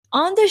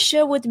On the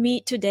show with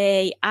me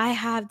today, I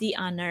have the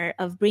honor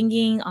of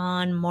bringing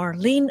on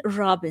Marlene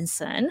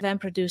Robinson, event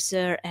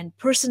producer and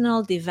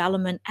personal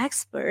development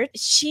expert.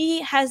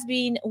 She has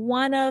been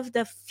one of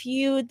the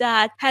few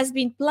that has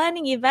been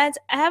planning events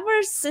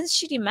ever since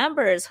she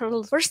remembers,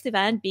 her first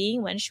event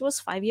being when she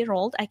was 5 years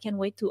old. I can't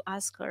wait to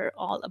ask her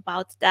all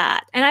about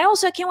that. And I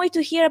also can't wait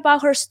to hear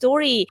about her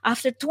story.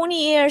 After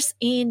 20 years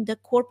in the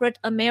corporate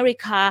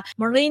America,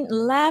 Marlene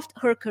left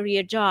her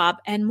career job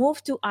and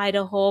moved to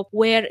Idaho,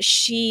 where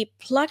she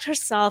plugged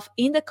herself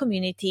in the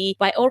community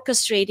by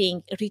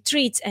orchestrating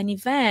retreats and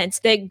events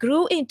that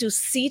grew into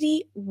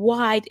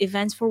city-wide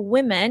events for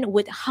women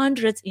with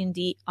hundreds in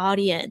the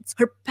audience.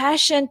 Her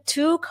passion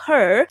took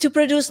her to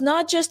produce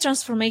not just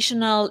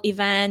transformational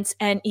events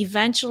and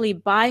eventually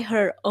buy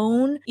her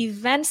own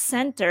event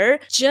center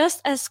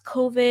just as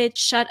COVID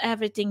shut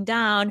everything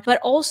down, but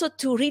also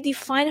to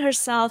redefine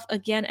herself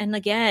again and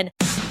again.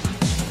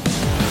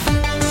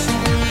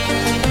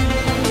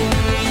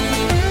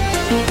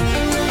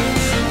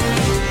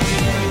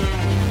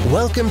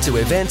 Welcome to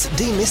Events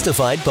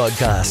Demystified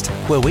Podcast,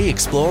 where we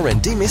explore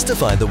and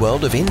demystify the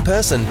world of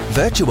in-person,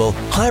 virtual,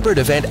 hybrid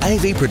event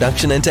AV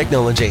production and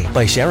technology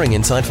by sharing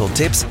insightful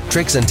tips,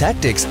 tricks and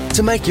tactics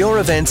to make your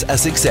events a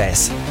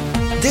success.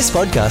 This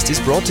podcast is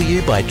brought to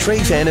you by Tree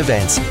Fan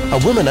Events, a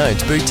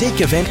woman-owned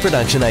boutique event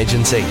production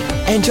agency.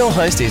 And your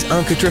host is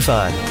Anka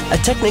Trifan, a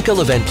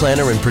technical event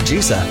planner and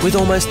producer with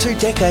almost 2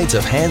 decades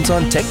of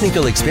hands-on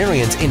technical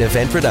experience in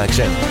event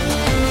production.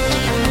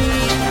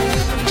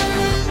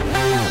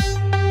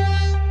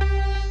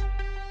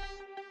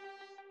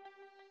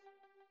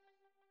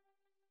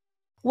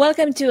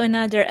 Welcome to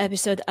another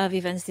episode of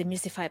Events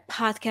Demystified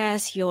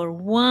Podcast, your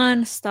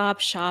one-stop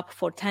shop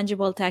for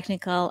tangible,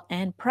 technical,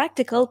 and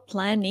practical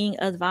planning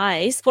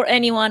advice for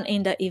anyone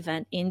in the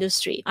event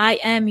industry. I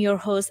am your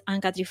host,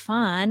 Anka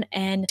Trifan,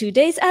 and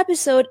today's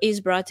episode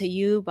is brought to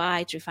you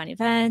by Trifan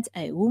Events,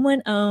 a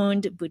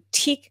woman-owned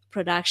boutique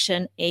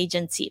production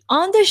agency.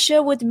 On the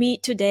show with me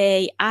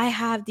today, I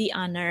have the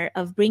honor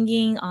of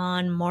bringing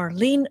on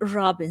Marlene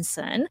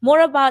Robinson,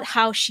 more about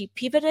how she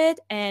pivoted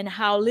and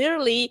how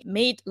literally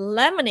made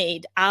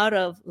lemonade out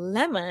of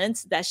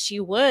lemons that she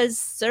was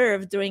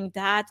served during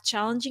that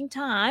challenging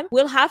time.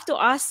 We'll have to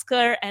ask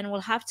her and we'll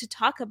have to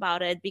talk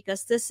about it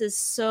because this is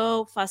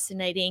so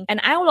fascinating.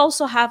 And I will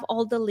also have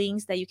all the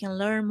links that you can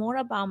learn more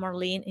about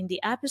Marlene in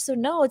the episode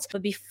notes.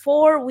 But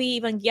before we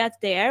even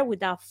get there,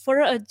 without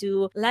further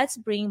ado, let's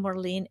bring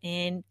Marlene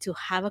in to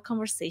have a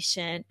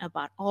conversation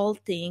about all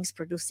things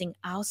producing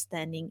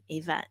outstanding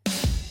events.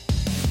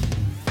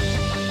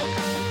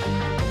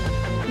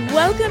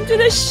 Welcome to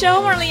the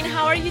show, Marlene.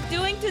 How are you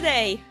doing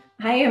today?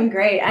 I am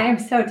great. I am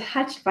so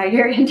touched by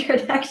your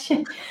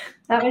introduction.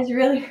 That was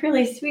really,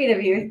 really sweet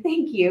of you.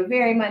 Thank you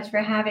very much for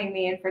having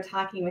me and for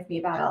talking with me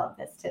about all of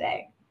this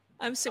today.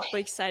 I'm super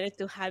excited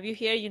to have you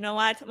here. You know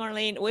what,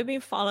 Marlene? We've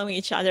been following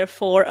each other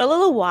for a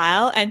little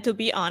while. And to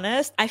be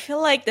honest, I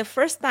feel like the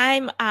first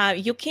time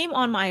you came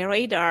on my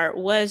radar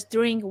was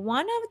during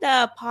one of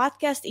the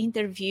podcast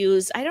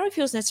interviews. I don't know if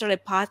it was necessarily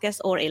a podcast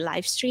or a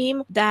live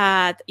stream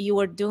that you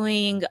were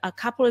doing a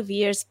couple of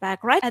years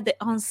back, right at the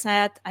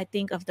onset, I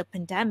think, of the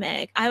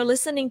pandemic. I was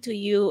listening to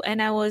you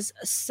and I was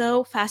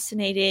so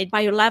fascinated by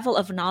your level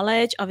of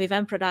knowledge of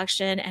event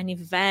production and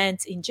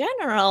events in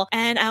general.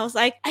 And I was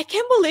like, I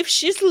can't believe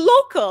she's local.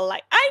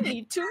 Like, I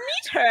need to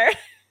meet her.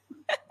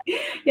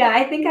 Yeah,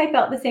 I think I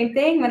felt the same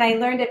thing when I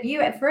learned of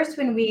you. At first,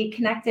 when we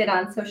connected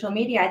on social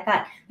media, I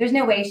thought, there's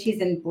no way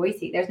she's in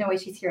Boise. There's no way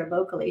she's here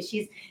locally.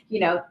 She's,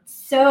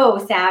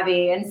 so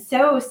savvy and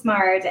so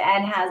smart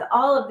and has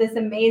all of this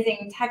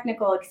amazing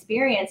technical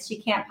experience.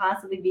 She can't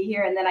possibly be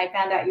here. And then I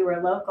found out you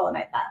were local and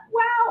I thought,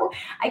 wow,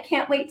 I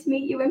can't wait to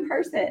meet you in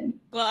person.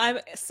 Well, I'm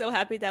so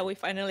happy that we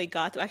finally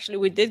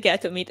we did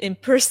get to meet in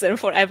person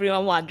for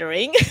everyone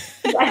wondering.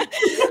 Yes.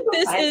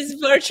 This is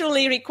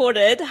virtually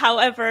recorded.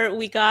 However,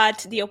 we got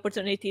the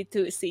opportunity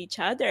to see each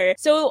other.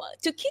 So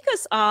to kick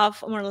us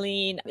off,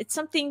 Marlene, it's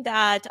something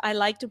that I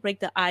like to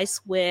break the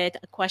ice with,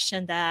 a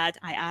question that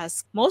I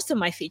ask most of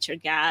my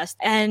featured guests.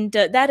 And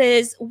that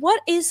is,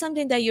 what is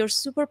something that you're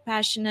super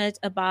passionate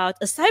about,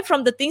 aside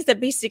from the things that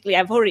basically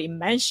I've already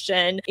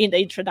mentioned in the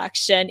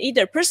introduction,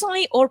 either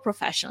personally or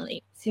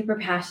professionally? Super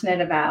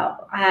passionate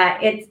about.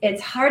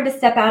 It's hard to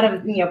step out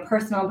of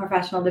personal and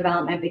professional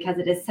development because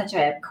it is such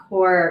a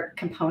core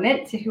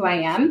component to who I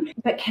am.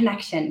 But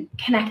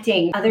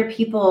connecting other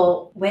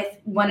people with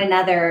one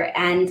another,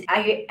 and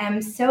I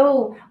am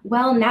so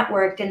well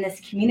networked in this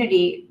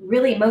community,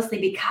 really mostly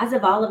because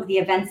of all of the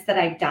events that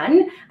I've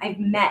done. I've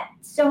met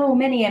so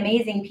many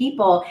amazing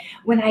people.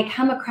 When I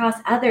come across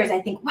others, I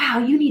think,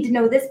 wow, you need to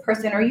know this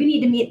person, or you need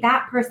to meet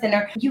that person,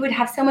 or you would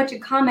have so much in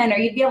common, or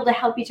you'd be able to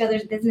help each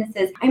other's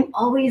businesses. I'm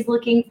always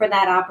looking for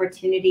that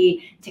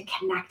opportunity to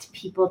connect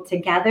people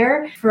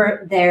together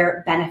for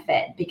their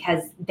benefit,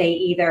 because they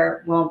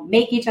either will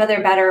make each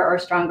other better or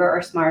stronger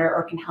or smarter,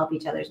 or can help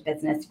each other's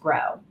business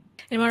grow.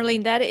 And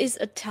Marlene, that is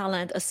a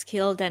talent, a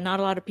skill that not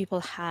a lot of people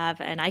have.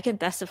 And I can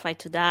testify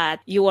to that.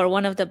 You are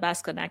one of the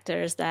best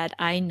connectors that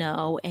I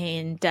know.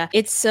 And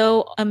it's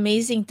so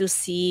amazing to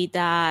see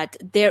that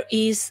there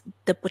is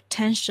the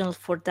potential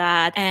for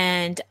that.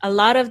 And a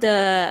lot of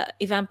the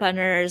event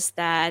planners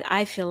that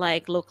I feel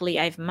like locally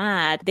I've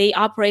met, they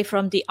operate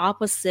from the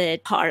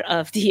opposite part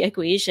of the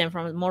equation,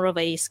 from more of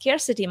a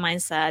scarcity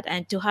mindset.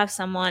 And to have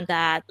someone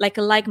that, like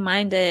a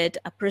like-minded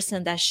a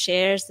person that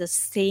shares the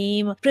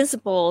same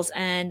principles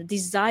and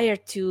desire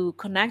to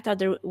connect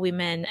other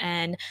women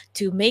and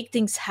to make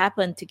things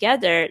happen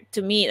together,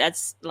 to me,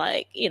 that's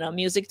like,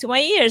 music to my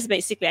ears,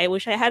 basically. I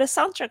wish I had a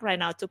soundtrack right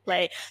now to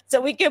play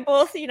so we can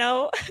both,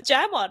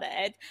 jam on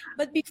it.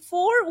 But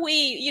before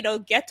we,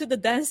 get to the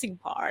dancing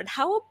part,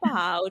 how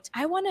about,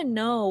 I want to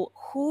know,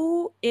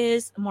 who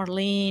is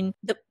Marlene,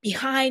 the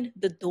behind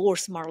the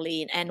doors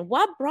Marlene, and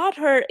what brought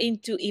her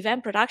into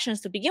event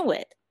productions to begin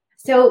with?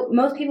 So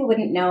most people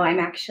wouldn't know I'm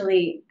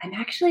actually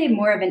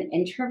more of an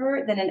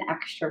introvert than an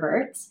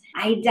extrovert.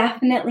 I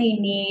definitely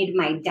need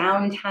my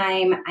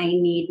downtime. I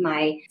need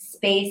my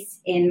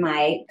space in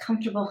my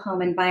comfortable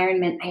home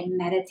environment. I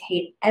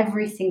meditate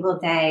every single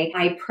day.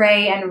 I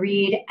pray and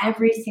read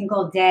every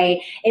single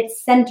day. It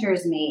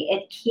centers me.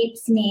 It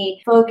keeps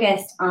me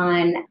focused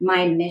on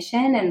my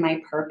mission and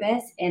my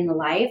purpose in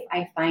life.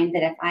 I find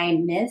that if I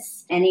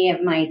miss any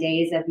of my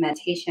days of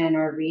meditation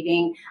or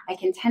reading, I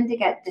can tend to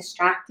get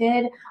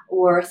distracted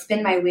or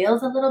spin my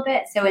wheels a little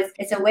bit. So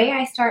it's a way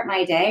I start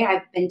my day.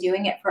 I've been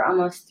doing it for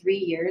almost 3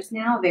 years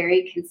now,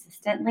 very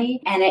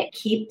consistently. And it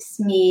keeps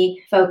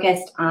me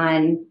focused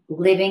on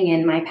living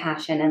in my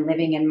passion and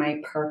living in my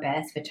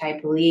purpose, which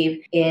I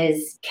believe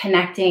is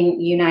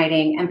connecting,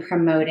 uniting, and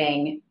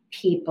promoting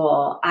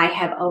people. I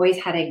have always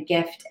had a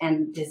gift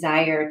and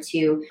desire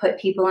to put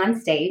people on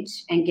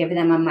stage and give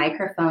them a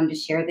microphone to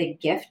share the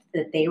gift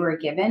that they were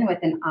given with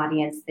an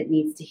audience that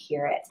needs to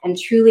hear it. And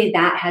truly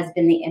that has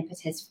been the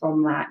impetus for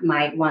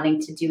my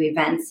wanting to do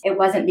events. It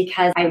wasn't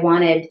because I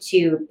wanted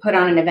to put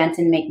on an event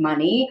and make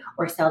money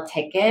or sell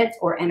tickets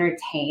or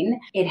entertain.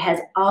 It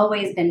has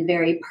always been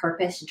very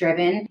purpose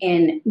driven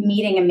in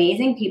meeting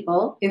amazing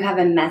people who have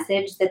a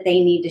message that they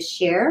need to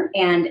share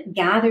and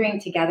gathering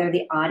together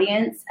the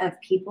audience of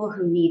people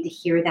who need to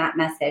hear that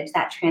message,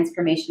 that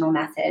transformational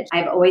message.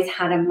 I've always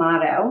had a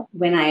motto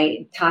when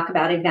I talk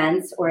about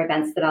events or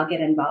events that I'll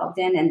get involved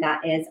in, and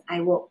that is,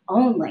 I will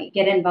only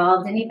get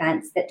involved in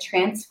events that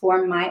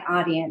transform my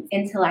audience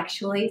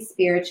intellectually,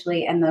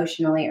 spiritually,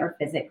 emotionally, or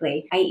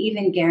physically. I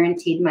even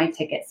guaranteed my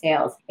ticket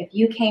sales. If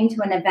you came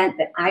to an event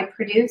that I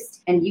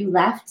produced and you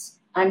left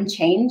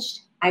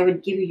unchanged, I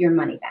would give you your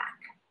money back.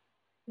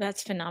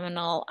 That's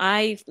phenomenal.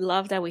 I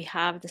love that we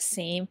have the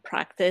same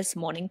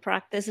morning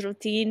practice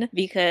routine,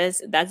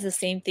 because that's the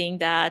same thing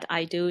that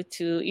I do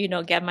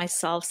to, get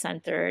myself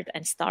centered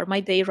and start my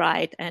day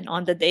right. And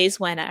on the days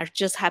when I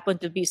just happen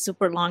to be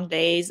super long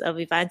days of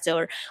events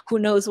or who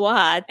knows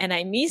what, and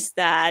I miss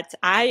that,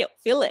 I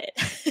feel it.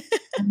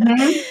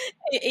 Mm-hmm.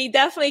 It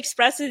definitely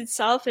expresses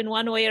itself in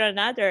one way or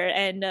another.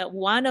 And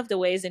one of the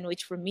ways in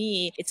which, for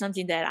me, it's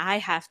something that I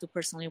have to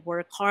personally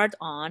work hard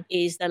on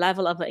is the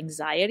level of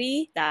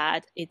anxiety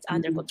that it's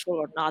under control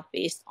or not,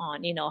 based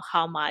on,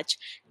 how much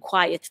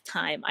quiet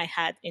time I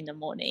had in the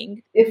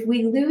morning. If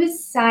we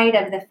lose sight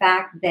of the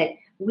fact that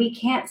we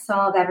can't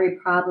solve every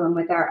problem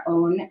with our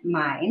own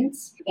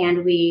minds,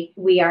 and we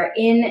are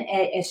in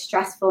a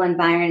stressful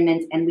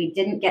environment and we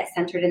didn't get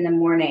centered in the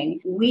morning,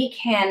 we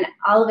can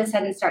all of a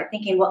sudden start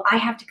thinking, well, I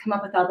have to come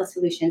up with all the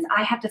solutions.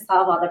 I have to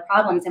solve all the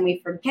problems. And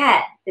we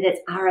forget that it's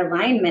our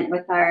alignment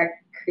with our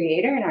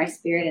Creator and our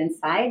spirit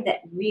inside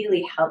that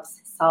really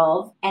helps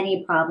solve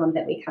any problem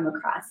that we come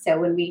across. So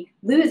when we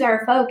lose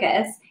our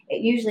focus,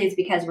 it usually is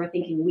because we're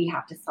thinking we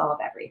have to solve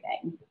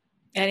everything.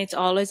 And it's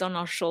always on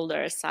our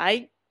shoulders.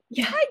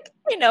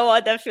 You know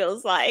what that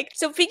feels like.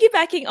 So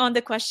piggybacking on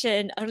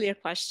the earlier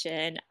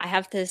question, I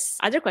have this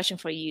other question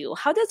for you.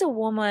 How does a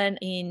woman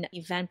in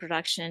event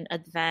production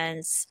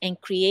advance and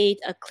create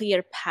a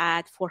clear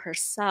path for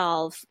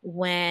herself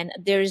when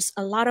there's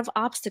a lot of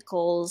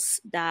obstacles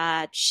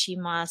that she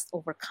must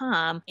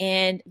overcome?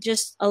 And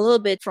just a little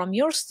bit from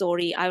your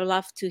story, I would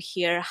love to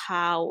hear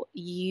how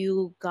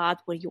you got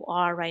where you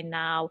are right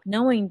now,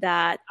 knowing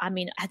that,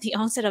 at the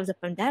onset of the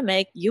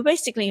pandemic, you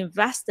basically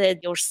invested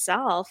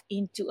yourself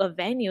into a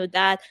venue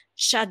that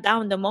shut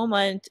down the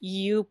moment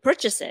you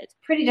purchase it.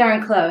 Pretty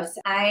darn close.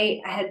 I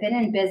had been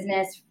in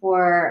business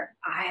for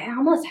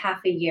almost half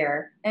a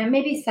year and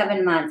maybe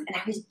 7 months, and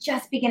I was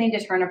just beginning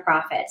to turn a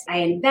profit. I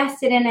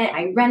invested in it.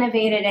 I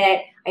renovated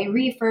it. I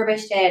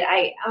refurbished it.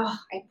 I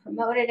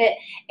promoted it,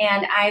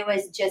 and I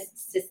was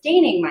just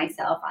sustaining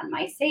myself on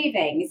my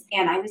savings,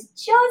 and I was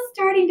just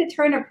starting to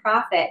turn a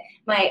profit.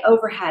 My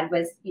overhead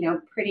was,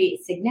 pretty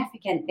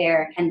significant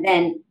there, and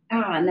then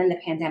the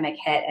pandemic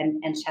hit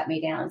and shut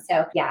me down.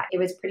 So yeah, it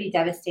was pretty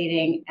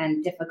devastating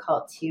and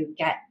difficult to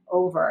get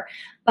over.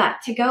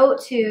 But to go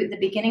to the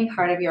beginning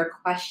part of your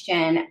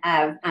question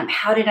of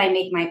how did I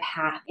make my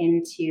path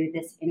into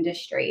this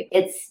industry?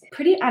 It's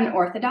pretty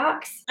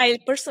unorthodox. I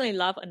personally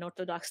love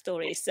unorthodox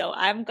stories. So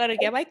I'm going to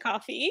get my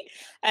coffee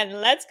and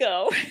let's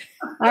go.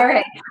 All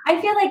right.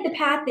 I feel like the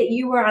path that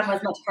you were on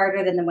was much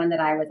harder than the one that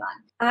I was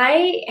on.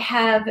 I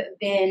have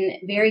been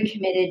very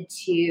committed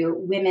to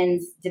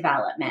women's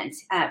development,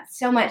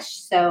 so much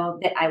so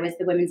that I was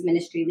the women's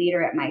ministry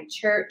leader at my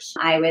church.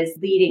 I was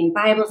leading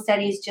Bible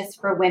studies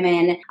just for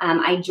women.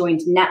 I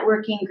joined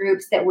networking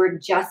groups that were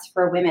just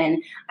for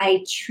women.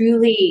 I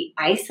truly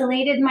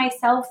isolated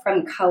myself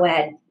from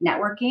co-ed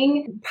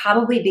networking,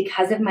 probably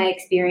because of my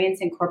experience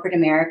in corporate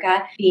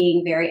America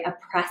being very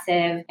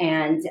oppressive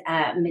and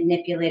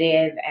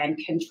manipulative and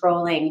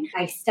controlling.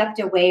 I stepped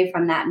away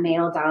from that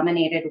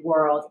male-dominated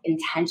world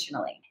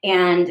intentionally.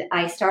 And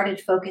I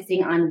started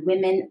focusing on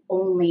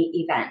women-only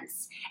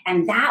events.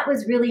 And that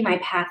was really my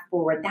path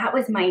forward. That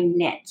was my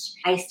niche.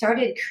 I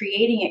started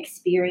creating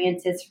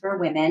experiences for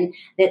women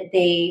that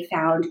they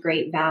found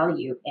great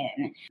value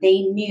in.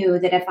 They knew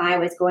that if I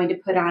was going to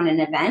put on an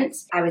event,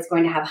 I was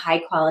going to have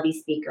high-quality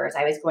speakers.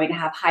 I was going to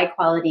have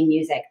high-quality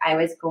music. I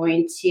was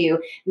going to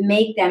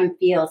make them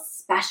feel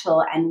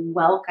special and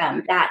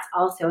welcome. That's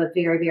also a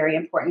very, very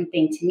important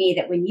thing to me,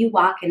 that when you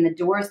walk in the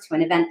doors to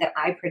an event that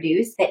I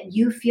produce, that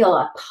you feel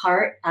a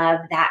part of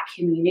that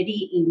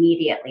community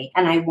immediately.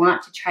 And I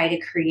want to try to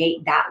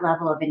create that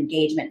level of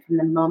engagement from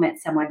the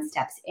moment someone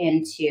steps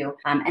into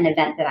an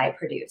event that I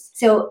produce.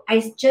 So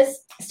I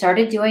just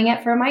started doing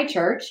it for my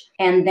church.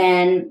 And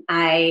then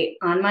I,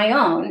 on my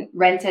own,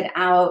 rented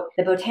out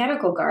the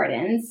botanical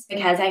gardens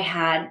because I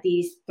had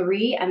these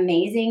 3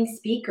 amazing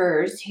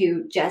speakers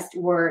who just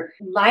were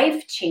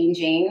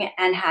life-changing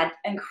and had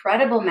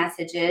incredible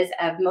messages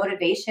of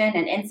motivation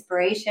and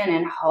inspiration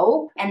and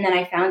hope. And then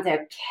I found a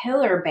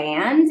killer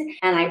band,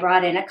 and I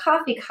brought in a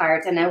coffee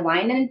cart and a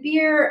wine and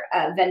beer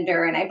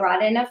vendor, and I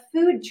brought in a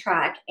food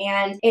truck.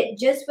 And it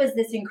just was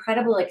this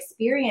incredible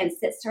experience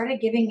that started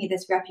giving me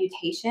this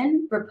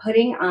reputation for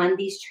putting on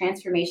these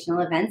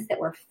transformational events that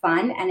were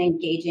fun and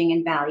engaging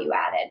and value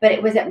added. But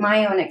it was at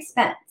my own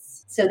expense.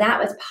 So that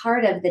was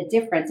part of the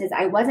difference, is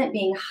I wasn't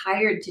being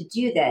hired to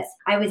do this.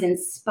 I was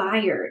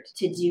inspired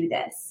to do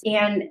this.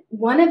 And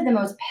one of the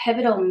most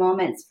pivotal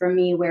moments for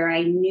me where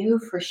I knew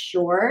for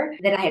sure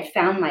that I had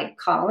found my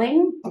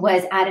calling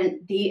was at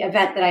the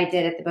event that I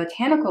did at the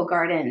Botanical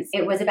Gardens.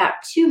 It was about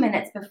 2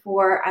 minutes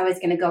before I was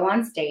going to go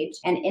on stage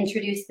and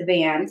introduce the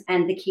band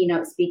and the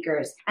keynote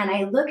speakers. And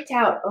I looked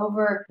out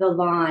over the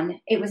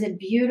lawn. It was a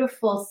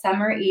beautiful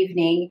summer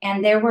evening,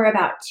 and there were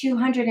about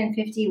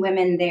 250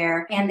 women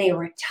there, and they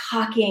were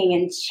talking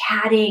and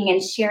chatting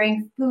and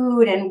sharing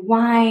food and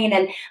wine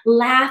and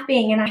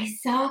laughing. And I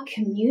saw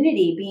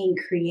community being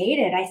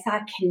created. I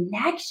saw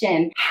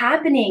connection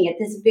happening at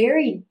this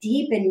very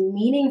deep and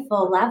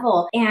meaningful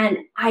level. And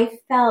I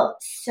felt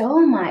so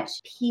much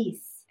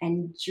peace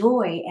and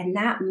joy in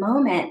that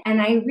moment.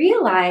 And I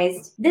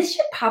realized this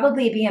should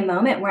probably be a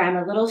moment where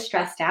I'm a little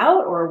stressed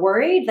out or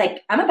worried,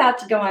 like I'm about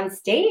to go on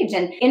stage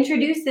and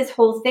introduce this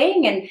whole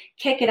thing and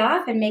kick it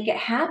off and make it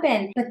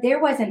happen. But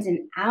there wasn't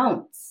an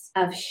ounce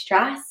of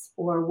stress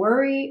or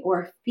worry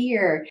or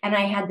fear. And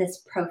I had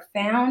this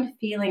profound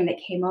feeling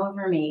that came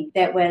over me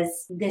that was,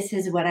 this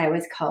is what I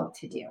was called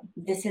to do.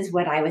 This is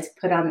what I was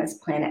put on this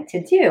planet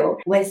to do,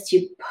 was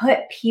to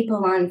put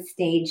people on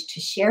stage to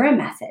share a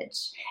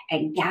message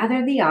and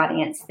gather the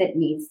audience that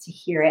needs to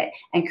hear it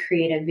and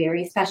create a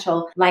very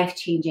special,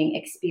 life-changing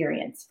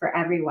experience for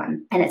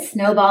everyone. And it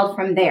snowballed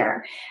from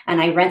there.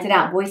 And I rented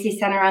out Boise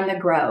Center on the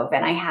Grove,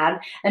 and I had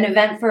an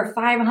event for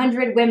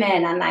 500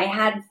 women, and I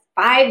had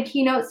 5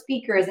 keynote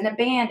speakers and a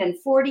band and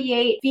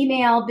 48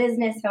 female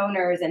business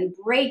owners and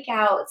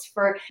breakouts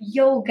for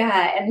yoga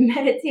and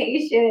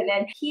meditation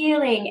and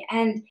healing.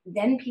 And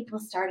then people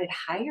started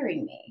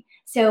hiring me.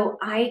 So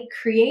I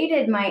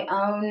created my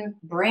own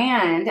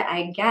brand,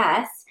 I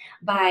guess,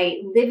 by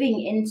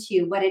living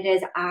into what it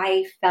is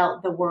I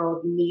felt the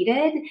world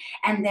needed.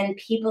 And then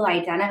people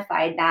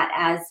identified that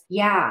as,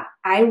 yeah,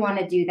 I want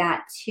to do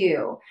that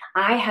too.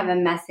 I have a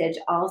message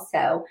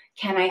also.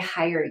 Can I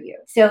hire you?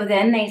 So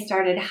then they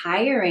started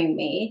hiring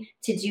me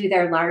to do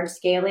their large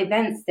scale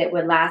events that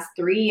would last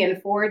 3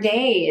 and 4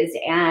 days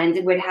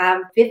and would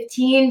have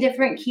 15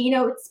 different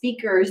keynote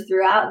speakers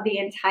throughout the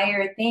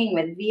entire thing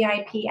with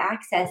VIP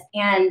access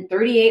and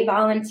 38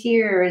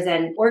 volunteers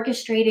and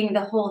orchestrating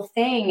the whole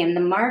thing and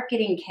the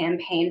marketing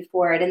campaign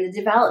for it and the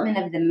development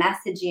of the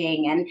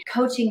messaging and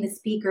coaching the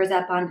speakers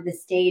up onto the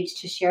stage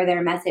to share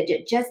their message.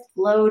 It just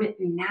flowed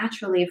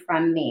naturally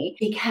from me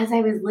because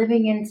I was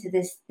living into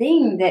this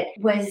thing that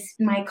was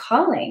my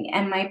calling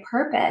and my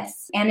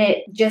purpose. And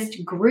it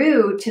just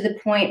grew to the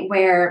point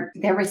where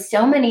there were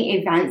so many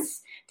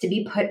events to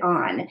be put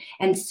on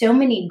and so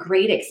many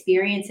great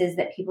experiences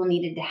that people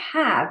needed to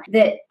have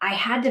that I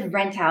had to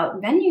rent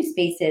out venue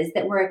spaces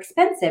that were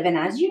expensive. And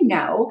as you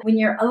know, when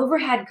your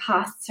overhead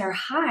costs are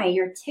high,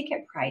 your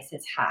ticket price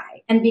is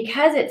high. And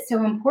because it's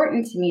so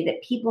important to me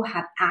that people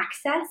have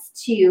access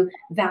to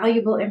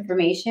valuable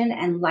information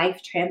and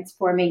life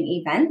transforming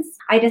events,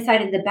 I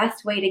decided the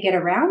best way to get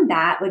around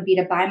that would be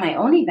to buy my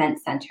own event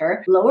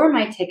center, lower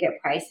my ticket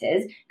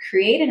prices,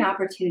 create an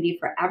opportunity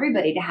for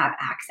everybody to have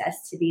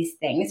access to these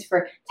things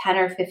for $10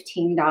 or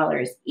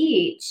 $15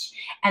 each,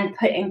 and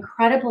put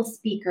incredible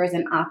speakers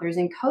and authors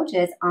and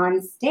coaches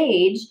on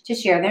stage to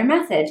share their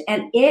message.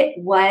 And it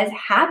was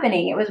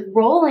happening. It was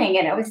rolling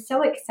and it was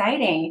so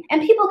exciting.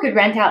 And people could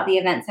rent out the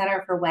event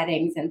center for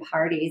weddings and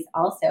parties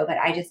also, but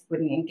I just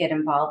wouldn't get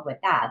involved with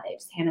that. They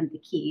just hand them the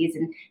keys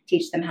and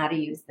teach them how to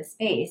use the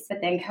space.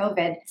 But then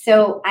COVID.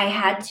 So I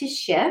had to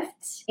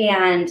shift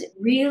and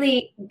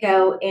really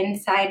go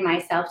inside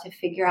myself to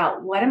figure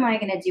out what am I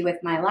going to do with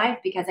my life,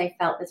 because I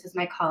felt this was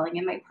my calling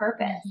and my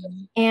purpose.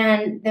 Mm-hmm.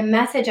 And the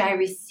message I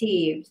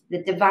received,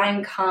 the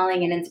divine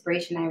calling and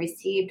inspiration I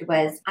received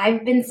was,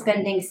 I've been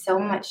spending so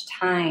much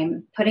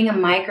time putting a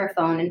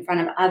microphone in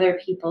front of other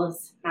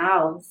people's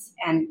mouths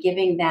and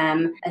giving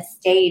them a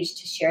stage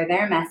to share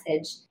their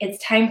message.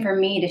 It's time for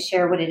me to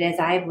share what it is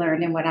I've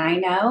learned and what I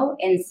know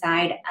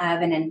inside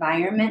of an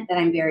environment that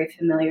I'm very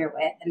familiar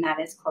with, and that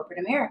is corporate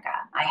America.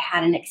 I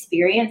had an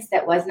experience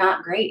that was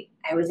not great.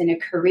 I was in a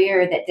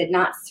career that did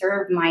not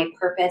serve my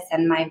purpose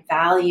and my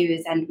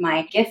values and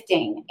my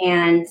gifting.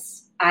 And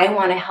I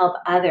want to help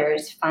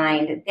others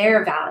find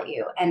their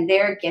value and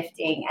their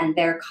gifting and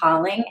their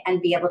calling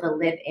and be able to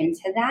live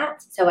into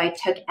that. So I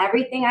took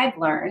everything I've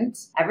learned,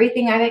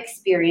 everything I've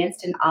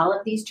experienced in all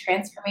of these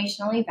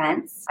transformational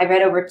events. I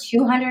read over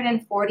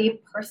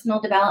 240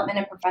 personal development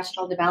and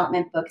professional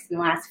development books in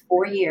the last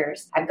 4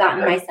 years. I've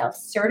gotten myself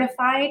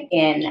certified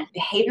in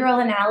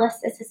behavioral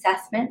analysis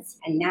assessments,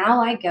 and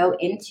now I go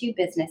into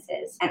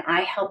businesses and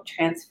I help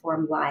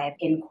transform lives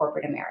in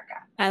corporate America.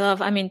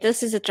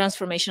 This is a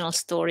transformational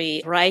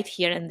story right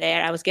here and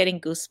there. I was getting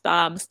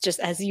goosebumps just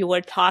as you were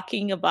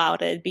talking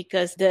about it,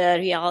 because the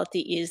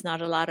reality is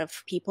not a lot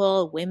of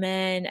people,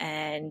 women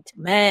and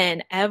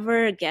men,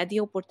 ever get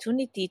the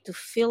opportunity to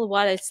feel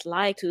what it's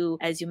like to,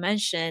 as you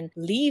mentioned,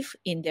 live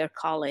in their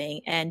calling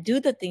and do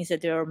the things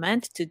that they're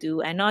meant to do,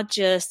 and not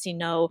just,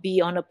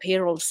 be on a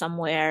payroll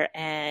somewhere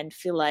and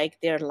feel like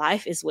their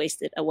life is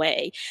wasted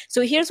away.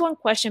 So here's one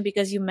question,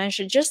 because you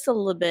mentioned just a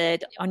little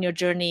bit on your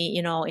journey,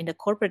 in the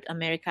corporate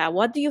America.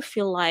 What do you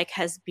feel like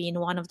has been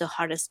one of the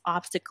hardest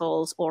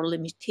obstacles or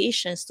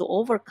limitations to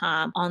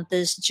overcome on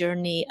this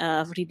journey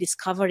of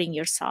rediscovering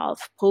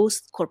yourself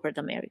post-corporate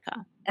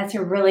America? That's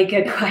a really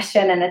good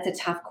question, and it's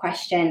a tough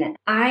question.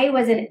 I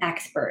was an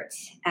expert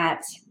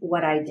at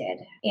what I did,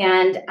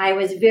 and I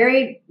was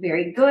very,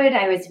 very good.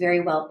 I was very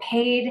well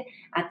paid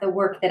at the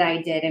work that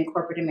I did in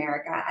corporate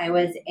America. I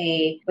was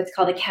what's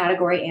called a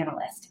category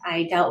analyst.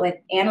 I dealt with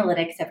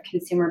analytics of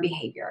consumer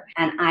behavior,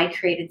 and I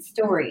created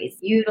stories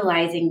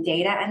utilizing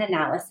data and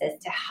analysis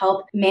to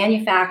help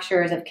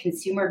manufacturers of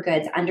consumer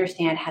goods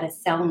understand how to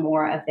sell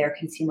more of their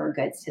consumer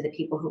goods to the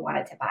people who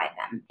wanted to buy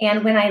them.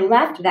 And when I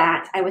left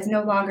that, I was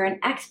no longer an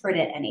expert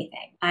at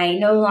anything. I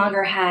no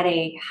longer had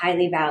a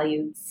highly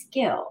valued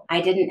skill.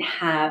 I didn't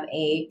have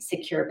a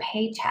secure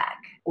paycheck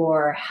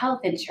or health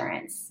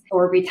insurance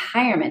or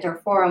retirement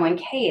or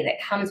 401k that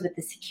comes with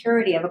the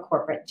security of a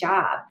corporate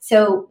job.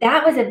 So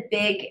that was a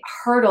big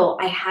hurdle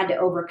I had to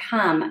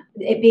overcome,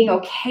 it being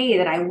okay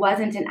that I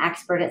wasn't an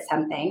expert at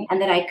something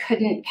and that I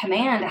couldn't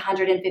command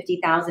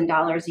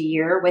 $150,000 a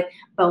year with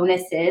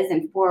bonuses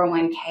and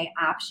 401k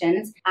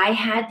options. I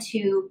had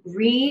to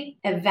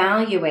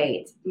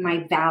reevaluate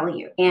my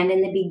value. And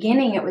in the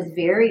beginning, it was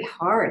very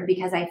hard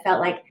because I felt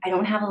like I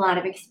don't have a lot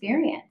of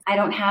experience. I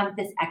don't have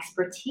this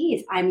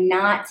expertise. I'm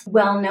not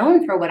well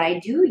known for what I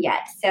do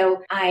yet.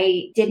 So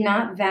I did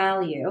not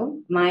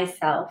value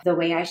myself the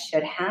way I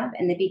should have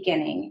in the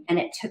beginning. And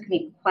it took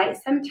me quite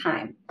some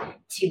time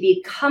to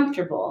be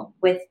comfortable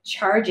with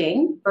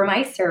charging for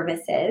my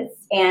services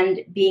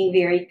and being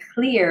very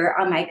clear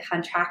on my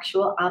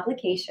contractual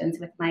obligations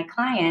with my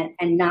client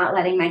and not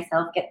letting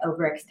myself get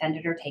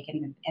overextended or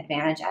taken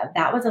advantage of.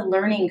 That was a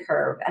learning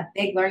curve, a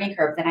big learning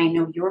curve that I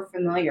know you're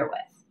familiar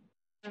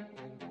with.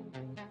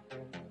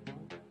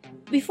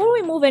 Before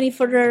we move any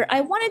further,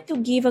 I wanted to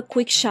give a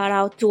quick shout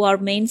out to our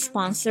main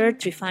sponsor,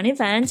 Trifan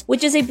Events,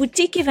 which is a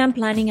boutique event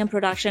planning and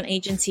production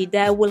agency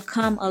that will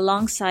come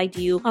alongside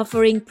you,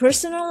 offering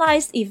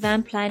personalized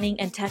event planning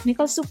and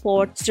technical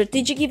support,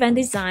 strategic event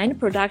design,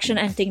 production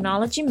and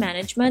technology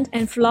management,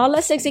 and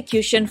flawless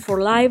execution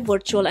for live,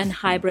 virtual, and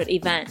hybrid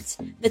events.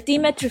 The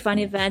team at Trifan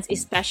Events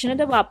is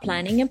passionate about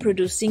planning and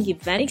producing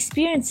event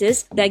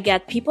experiences that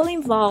get people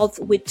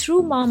involved with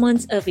true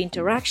moments of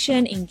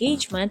interaction,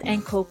 engagement,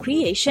 and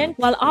co-creation,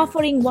 while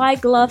offering white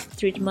glove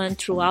treatment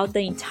throughout the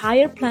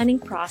entire planning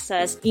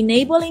process,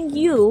 enabling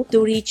you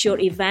to reach your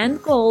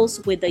event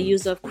goals with the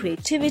use of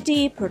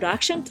creativity,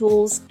 production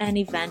tools, and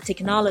event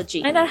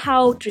technology. Find out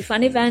how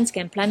Trifun Events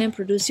can plan and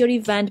produce your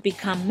event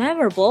become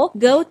memorable.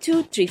 Go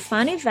to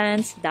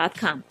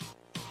trifunevents.com.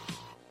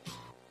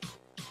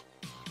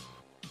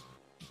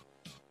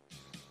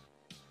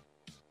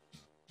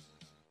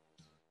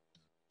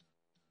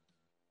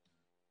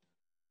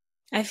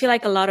 I feel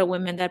like a lot of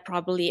women that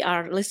probably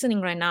are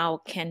listening right now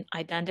can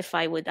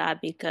identify with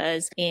that,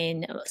 because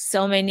in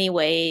so many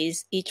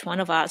ways, each one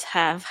of us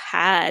have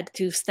had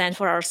to stand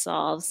for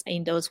ourselves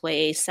in those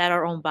ways, set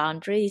our own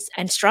boundaries,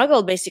 and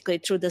struggle basically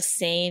through the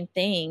same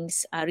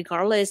things,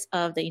 regardless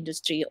of the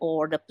industry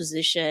or the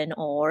position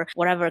or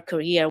whatever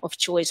career of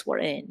choice we're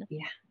in.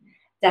 Yeah.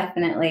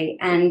 Definitely.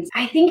 And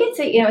I think it's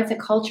a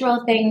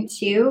cultural thing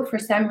too. For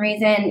some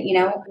reason,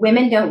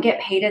 women don't get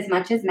paid as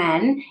much as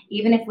men,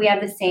 even if we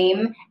have the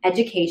same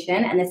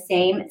education and the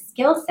same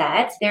skill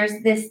set.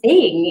 There's this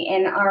thing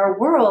in our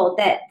world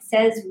that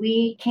says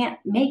we can't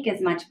make as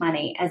much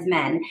money as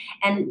men.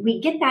 And we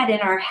get that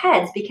in our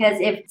heads because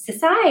if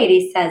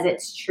society says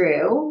it's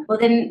true, well,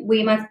 then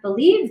we must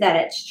believe that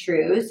it's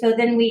true. So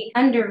then we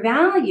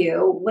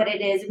undervalue what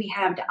it is we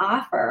have to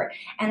offer.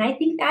 And I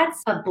think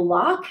that's a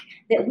block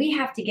that we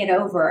have to get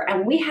over,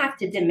 and we have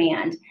to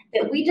demand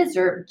that we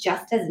deserve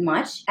just as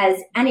much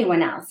as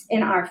anyone else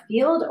in our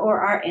field or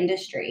our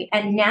industry.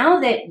 And now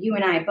that you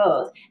and I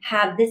both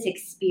have this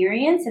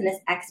experience and this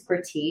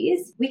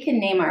expertise, we can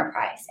name our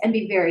price and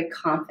be very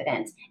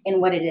confident in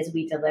what it is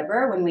we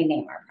deliver when we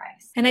name our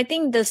price. And I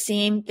think the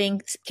same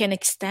things can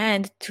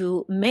extend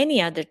to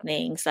many other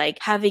things, like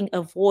having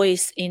a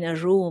voice in a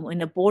room,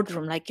 in a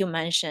boardroom, like you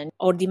mentioned,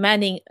 or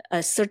demanding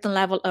a certain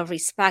level of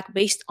respect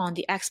based on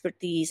the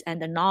expertise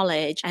and the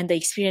knowledge and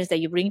the experience that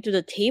you bring to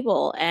the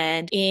table.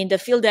 And in the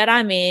field that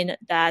I'm in,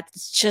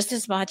 that's just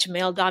as much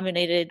male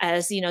dominated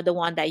as, the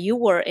one that you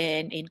were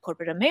in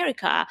corporate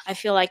America. I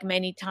feel like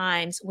many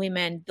times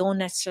women don't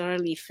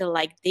necessarily feel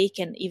like they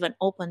can even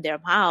open their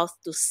mouth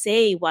to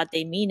say what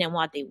they mean and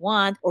what they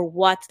want or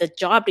what the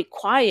job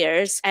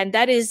requires. And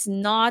that is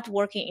not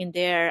working in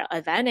their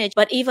advantage.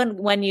 But even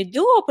when you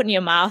do open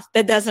your mouth,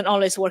 that doesn't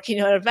always work in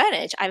your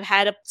advantage. I've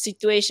had a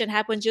situation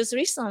happen just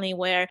recently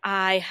where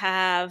I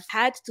have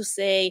had to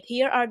say,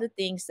 here are the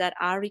things that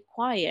are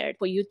required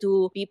for you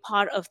to be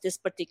part of this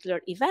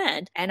particular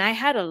event. And I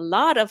had a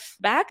lot of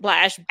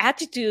backlash,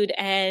 attitude,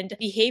 and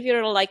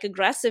behavioral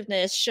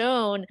aggressiveness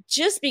shown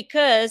just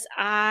because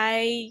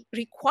I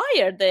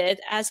required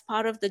it as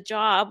part of the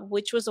job,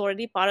 which was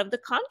already part of the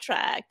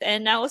contract.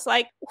 And I was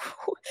like,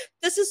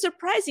 this is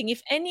surprising.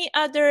 If any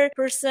other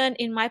person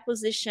in my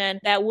position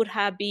that would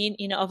have been,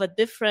 of a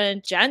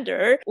different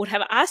gender would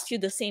have asked you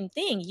the same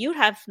thing, you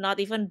have not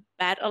even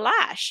bat a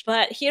lash.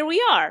 But here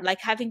we are,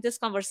 having this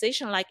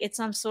conversation like it's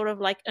some sort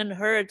of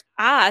unheard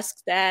ask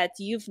that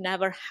you've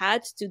never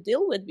had to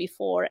deal with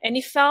before. And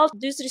it felt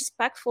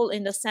disrespectful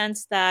in the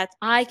sense that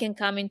I can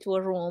come into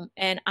a room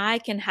and I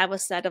can have a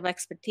set of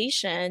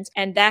expectations,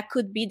 and that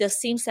could be the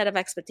same set of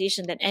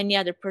expectation that any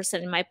other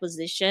person in my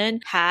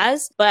position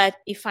has. But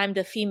if I'm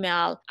the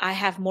female, I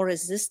have more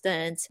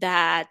resistance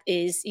that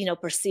is,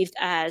 perceived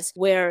as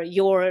where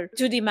you're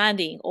too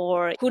demanding,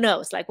 or who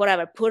knows,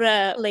 whatever, put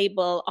a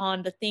label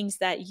on the things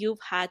that you've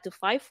had to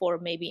fight for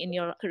maybe in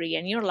your career,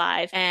 in your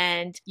life.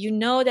 And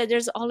that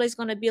there's always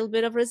going to be a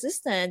bit of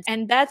resistance.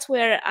 And that's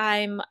where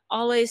I'm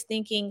always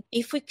thinking,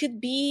 if we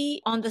could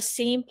be on the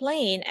same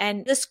plane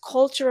and this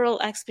cultural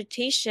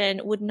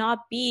expectation would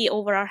not be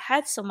over our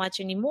heads so much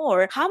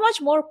anymore, how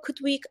much more could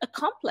we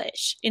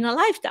accomplish in a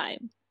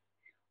lifetime?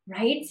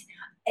 Right?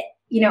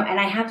 And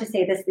I have to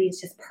say this leads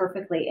just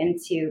perfectly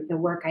into the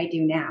work I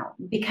do now,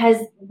 because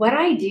what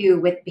I do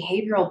with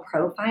behavioral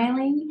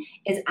profiling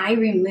is I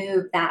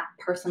remove that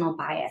personal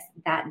bias,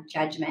 that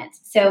judgment.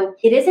 So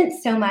it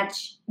isn't so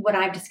much what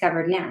I've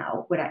discovered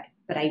now, but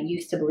I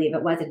used to believe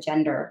it was a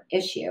gender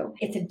issue.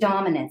 It's a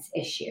dominance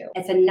issue.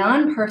 It's a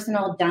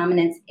non-personal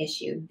dominance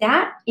issue.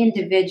 That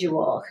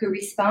individual who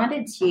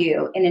responded to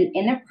you in an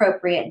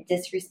inappropriate,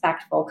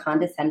 disrespectful,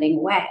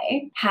 condescending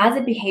way has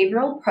a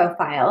behavioral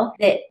profile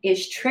that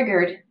is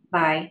triggered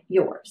by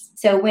yours.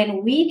 So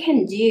when we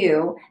can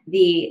do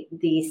the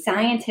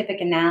scientific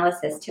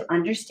analysis to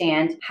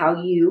understand how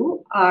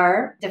you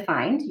are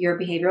defined, your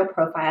behavioral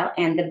profile,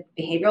 and the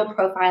behavioral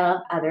profile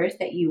of others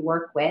that you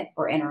work with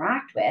or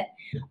interact with,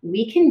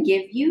 we can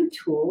give you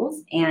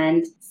tools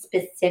and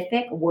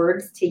specific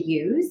words to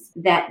use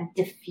that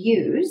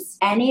diffuse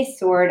any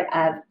sort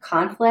of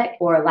conflict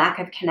or lack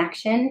of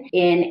connection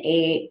in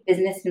a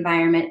business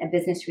environment, a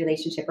business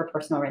relationship, or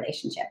personal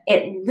relationship.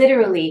 It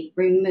literally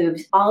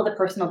removes all the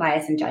personal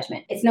bias and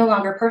judgment. It's no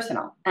longer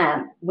personal.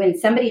 When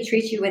somebody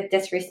treats you with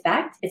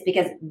disrespect, it's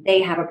because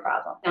they have a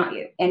problem, not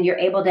you. And you're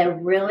able to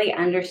really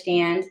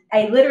understand.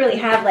 I literally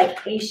have like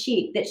a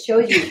sheet that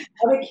shows you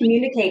how to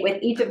communicate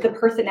with each of the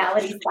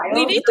personality styles.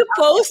 We need to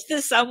post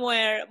this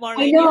somewhere,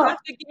 Marlene. You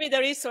have to give me the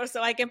resource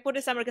so I can put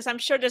it somewhere, because I'm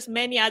sure there's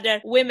many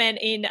other women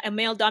in a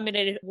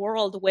male-dominated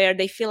world where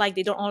they feel like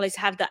they don't always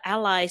have the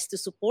allies to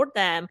support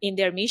them in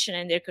their mission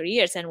and their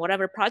careers and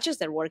whatever projects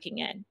they're working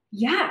in.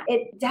 Yeah,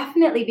 it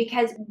definitely,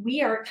 because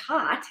we are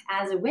taught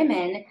as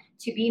women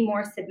to be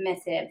more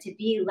submissive, to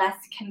be less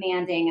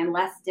commanding and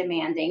less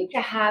demanding,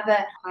 to have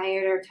a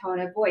quieter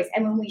tone of voice.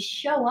 And when we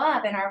show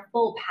up in our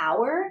full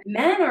power,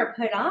 men are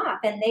put off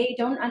and they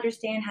don't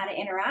understand how to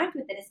interact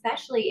with it,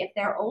 especially if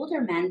they're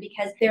older men,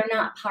 because they're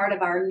not part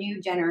of our new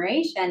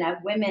generation of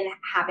women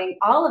having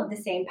all of the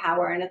same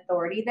power and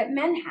authority that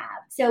men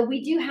have. So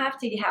we do have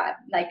to have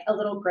like a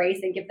little grace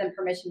and give them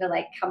permission to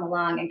like come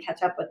along and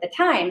catch up with the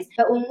times.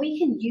 But when we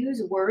can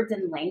use words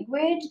and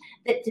language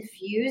that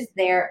diffuse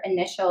their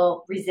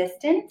initial resistance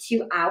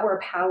to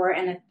our power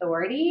and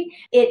authority,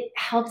 it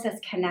helps us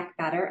connect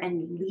better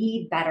and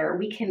lead better.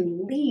 We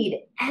can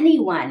lead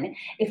anyone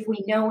if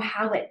we know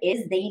how it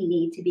is they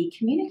need to be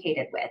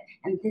communicated with.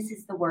 And this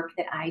is the work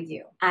that I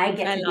do. I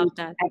get to do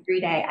that every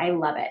day. I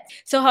love it.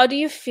 So how do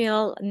you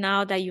feel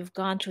now that you've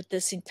gone through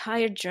this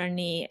entire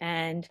journey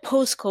and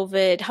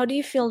post-COVID? How do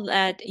you feel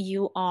that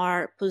you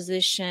are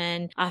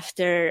positioned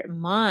after a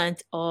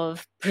month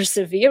of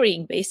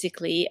persevering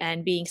basically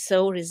and being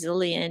so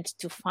resilient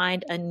to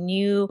find a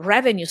new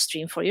revenue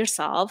stream for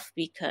yourself?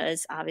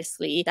 Because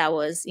obviously that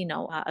was,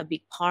 a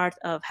big part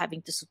of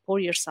having to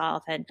support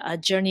yourself and a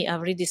journey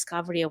of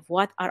rediscovery of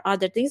what are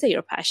other things that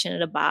you're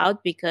passionate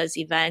about, because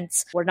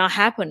events were not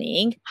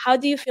happening. How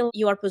do you feel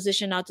you are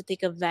positioned now to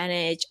take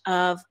advantage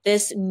of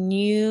this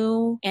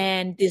new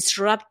and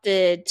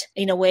disrupted,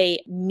 in a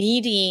way,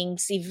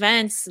 meetings,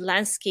 events,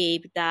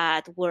 landscape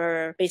that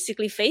we're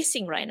basically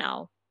facing right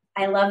now?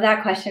 I love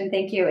that question.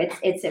 Thank you.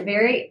 It's a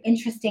very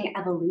interesting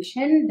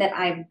evolution that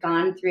I've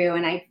gone through.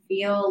 And I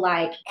feel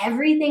like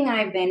everything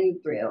I've been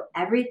through,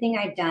 everything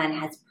I've done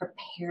has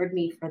prepared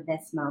me for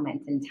this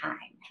moment in time.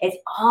 It's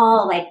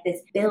all like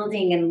this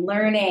building and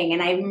learning.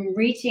 And I'm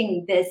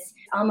reaching this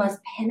almost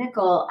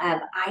pinnacle of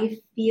I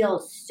feel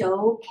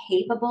so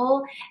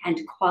capable and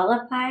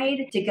qualified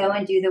to go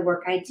and do the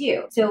work I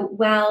do. So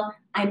while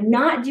I'm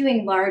not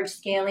doing large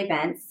scale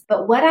events,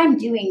 but what I'm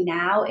doing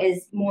now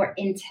is more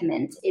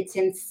intimate. It's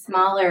in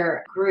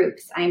smaller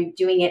groups. I'm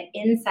doing it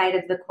inside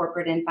of the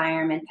corporate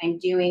environment. I'm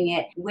doing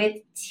it with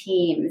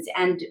teams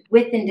and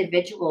with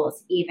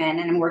individuals even.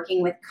 And I'm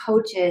working with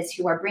coaches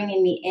who are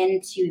bringing me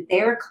into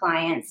their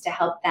clients to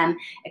help them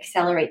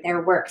accelerate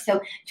their work.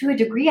 So to a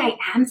degree, I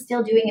am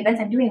still doing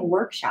events. I'm doing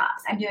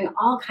workshops. I'm doing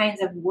all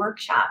kinds of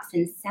workshops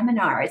and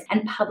seminars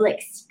and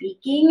public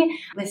speaking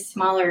with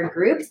smaller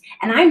groups.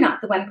 And I'm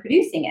not the one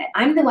producing it.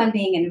 I'm the one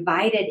being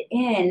invited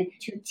in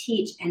to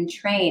teach and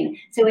train.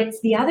 So it's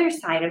the other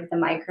side of the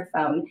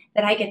microphone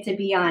that I get to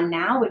be on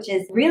now, which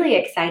is really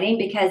exciting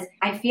because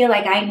I feel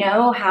like I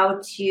know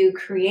how to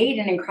create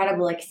an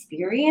incredible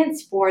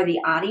experience for the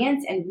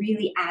audience and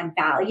really add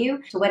value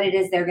to what it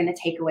is they're going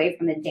to take away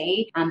from a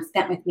day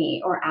spent with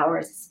me or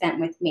hours spent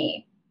with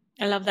me.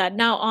 I love that.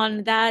 Now,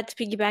 on that,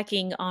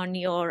 piggybacking on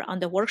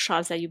the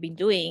workshops that you've been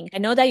doing, I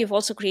know that you've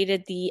also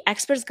created the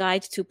Expert's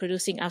Guide to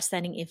Producing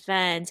Outstanding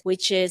Events,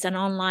 which is an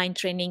online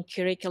training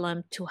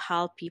curriculum to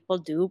help people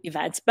do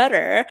events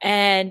better.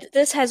 And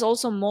this has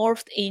also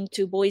morphed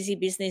into Boise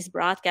Business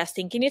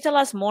Broadcasting. Can you tell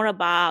us more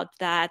about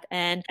that?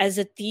 And as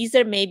a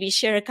teaser, maybe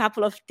share a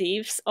couple of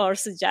tips or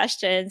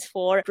suggestions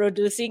for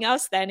producing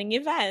outstanding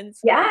events.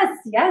 Yes.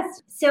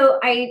 So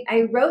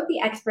I wrote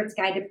the Expert's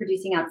Guide to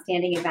Producing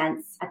Outstanding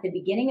Events at the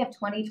beginning of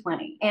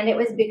 2020. And it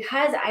was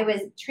because I was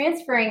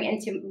transferring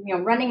into,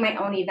 running my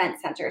own event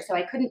center. So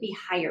I couldn't be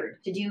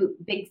hired to do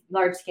big,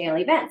 large scale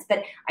events,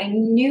 but I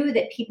knew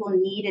that people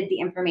needed the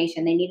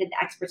information. They needed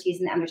the expertise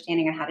and the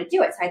understanding on how to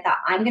do it. So I thought,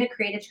 I'm going to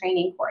create a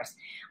training course.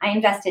 I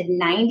invested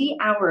 90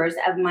 hours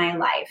of my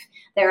life.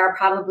 There are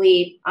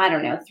probably,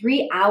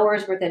 3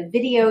 hours worth of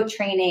video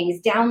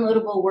trainings,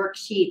 downloadable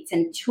worksheets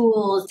and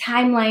tools,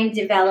 timeline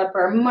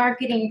developer,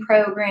 marketing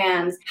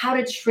programs, how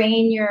to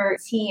train your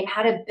team,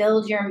 how to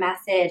build your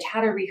message,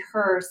 how to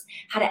rehearse,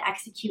 how to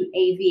execute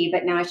AV.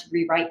 But now I should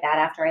rewrite that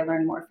after I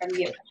learn more from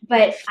you.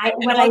 But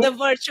the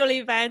virtual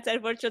events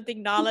and virtual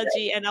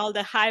technology and all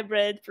the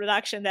hybrid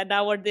production that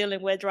now we're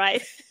dealing with,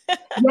 right?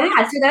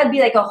 Yeah, so that'd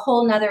be like a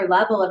whole nother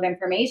level of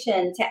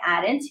information to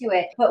add into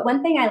it. But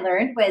one thing I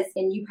learned was,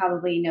 and you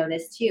probably know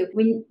this too,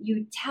 when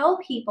you tell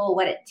people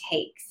what it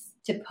takes,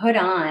 to put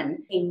on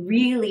a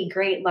really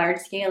great large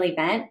scale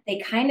event, they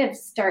kind of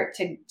start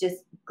to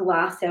just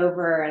gloss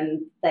over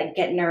and like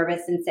get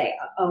nervous and say,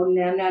 oh,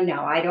 no,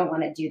 I don't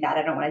want to do that.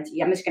 I don't want to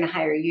do, I'm just going to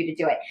hire you to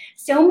do it.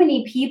 So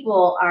many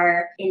people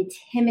are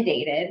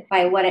intimidated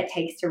by what it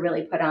takes to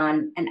really put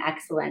on an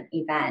excellent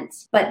event.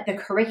 But the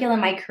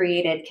curriculum I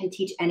created can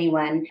teach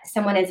anyone,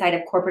 someone inside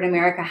of corporate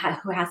America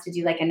who has to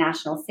do like a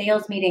national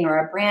sales meeting or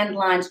a brand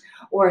launch,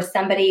 or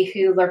somebody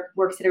who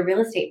works at a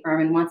real estate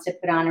firm and wants to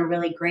put on a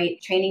really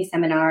great training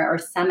seminar or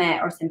summit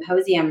or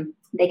symposium.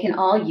 They can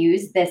all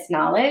use this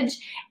knowledge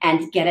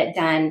and get it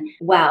done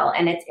well.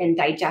 And it's in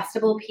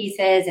digestible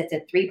pieces. It's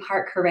a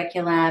 3-part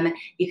curriculum.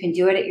 You can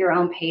do it at your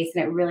own pace,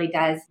 and it really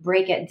does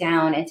break it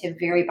down into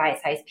very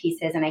bite-sized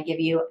pieces. And I give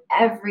you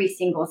every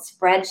single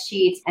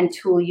spreadsheet and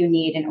tool you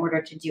need in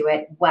order to do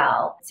it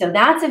well. So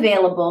that's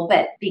available.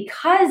 But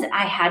because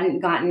I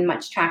hadn't gotten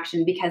much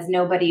traction, because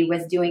nobody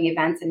was doing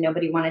events and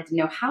nobody wanted to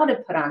know how to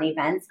put on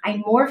events,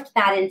 I morphed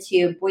that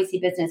into Boise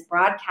Business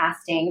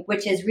Broadcasting,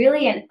 which is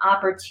really an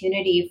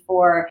opportunity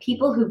for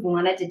people who've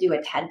wanted to do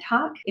a TED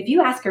Talk. If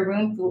you ask a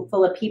room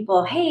full of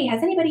people, hey,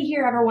 has anybody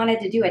here ever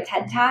wanted to do a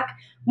TED Talk?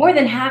 More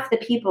than half the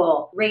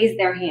people raise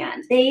their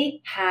hand.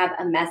 They have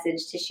a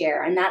message to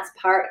share. And that's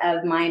part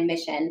of my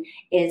mission,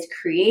 is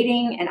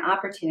creating an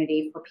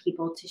opportunity for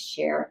people to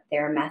share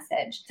their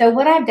message. So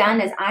what I've done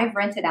is I've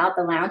rented out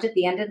the lounge at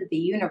the end of the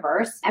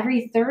universe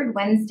every third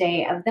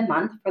Wednesday of the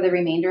month for the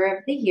remainder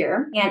of the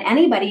year. And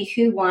anybody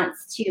who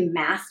wants to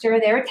master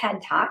their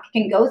TED Talk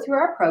can go through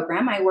our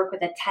program. I work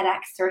with a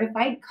TEDx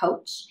certified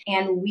coach,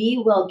 and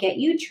we will get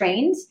you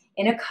trained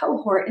in a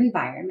cohort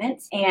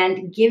environment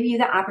and give you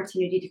the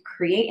opportunity to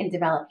create and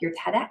develop your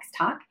TEDx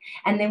talk.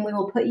 And then we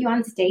will put you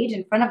on stage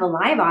in front of a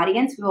live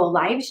audience. We will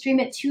live stream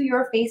it to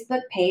your Facebook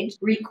page,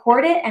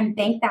 record it, and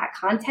bank that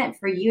content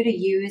for you to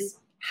use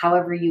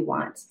however you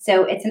want.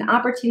 So it's an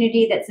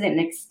opportunity that's an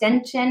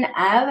extension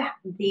of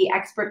the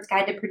Expert's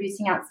Guide to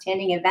Producing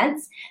Outstanding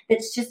Events.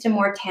 That's just a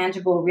more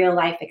tangible real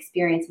life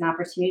experience and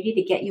opportunity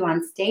to get you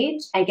on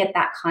stage and get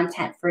that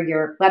content for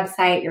your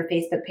website, your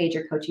Facebook page,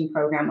 your coaching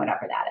program,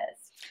 whatever that is.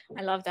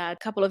 I love that. A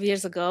couple of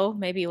years ago,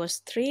 maybe it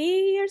was 3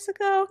 years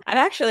ago, I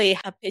actually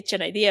pitched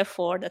an idea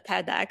for the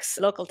TEDx,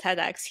 local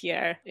TEDx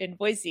here in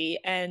Boise.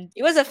 And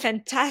it was a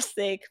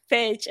fantastic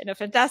pitch and a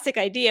fantastic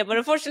idea, but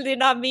unfortunately did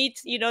not meet,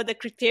 the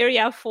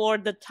criteria for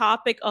the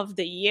topic of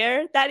the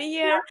year that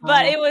year.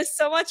 But it was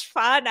so much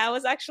fun. I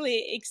was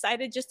actually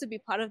excited just to be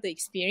part of the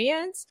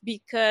experience,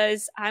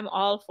 because I'm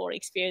all for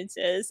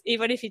experiences,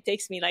 even if it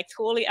takes me like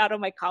totally out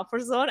of my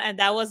comfort zone. And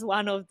that was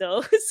one of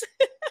those.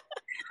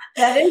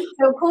 That is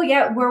so cool.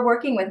 Yeah, we're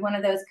working with one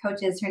of those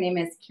coaches. Her name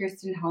is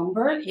Kirsten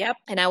Holmberg. Yep.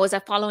 And I was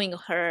following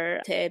her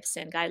tips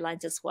and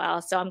guidelines as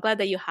well. So I'm glad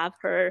that you have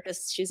her,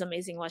 because she's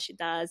amazing what she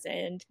does.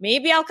 And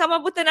maybe I'll come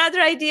up with another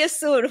idea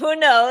soon. Who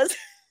knows?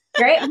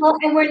 Great. Well,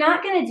 and we're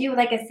not going to do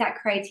like a set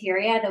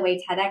criteria the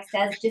way TEDx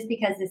does, just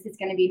because this is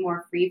going to be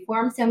more free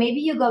form. So maybe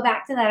you go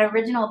back to that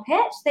original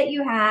pitch that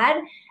you had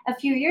a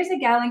few years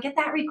ago and get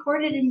that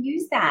recorded and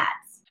use that.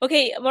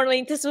 Okay,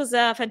 Marlene, this was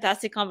a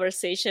fantastic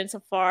conversation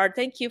so far.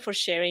 Thank you for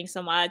sharing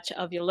so much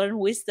of your learned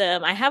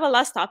wisdom. I have a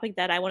last topic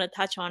that I want to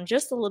touch on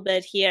just a little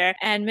bit here,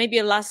 and maybe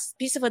a last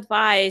piece of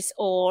advice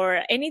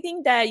or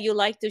anything that you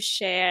like to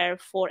share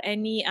for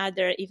any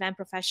other event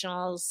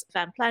professionals,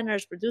 event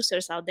planners,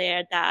 producers out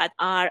there that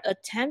are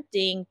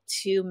attempting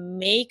to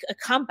make a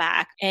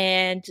comeback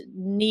and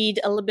need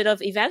a little bit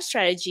of event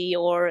strategy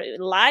or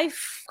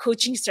life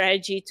coaching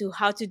strategy to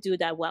how to do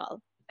that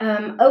well.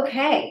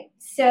 Okay,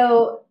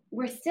 so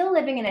we're still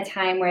living in a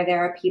time where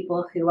there are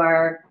people who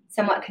are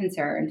somewhat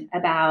concerned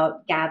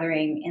about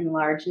gathering in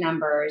large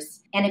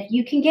numbers. And if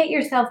you can get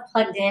yourself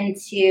plugged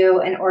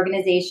into an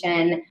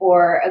organization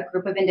or a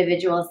group of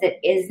individuals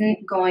that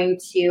isn't going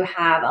to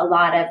have a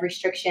lot of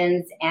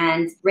restrictions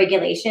and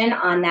regulation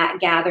on that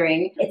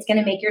gathering, it's going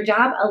to make your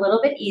job a little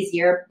bit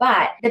easier.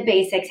 But the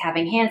basics,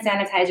 having hand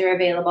sanitizer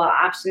available,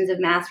 options of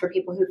masks for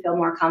people who feel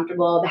more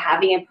comfortable,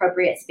 having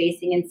appropriate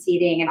spacing and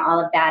seating and all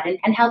of that,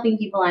 and helping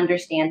people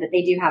understand that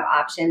they do have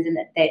options and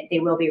that they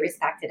will be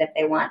respected if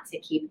they want to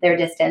keep their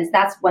distance.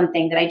 That's one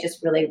thing that I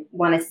just really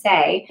want to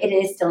say. It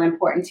is still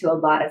important to a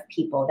lot of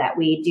people that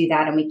we do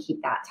that and we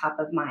keep that top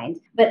of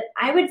mind. But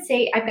I would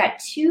say I've got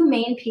 2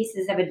 main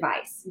pieces of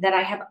advice that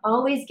I have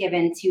always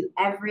given to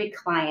every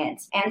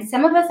client. And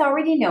some of us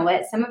already know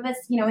it. Some of us,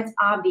 it's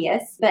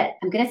obvious, but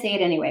I'm going to say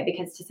it anyway,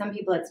 because to some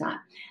people it's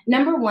not.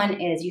 Number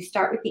 1 is you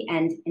start with the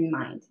end in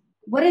mind.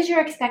 What is your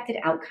expected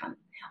outcome?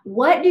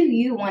 What do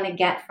you want to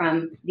get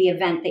from the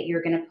event that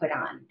you're going to put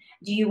on?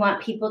 Do you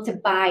want people to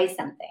buy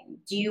something?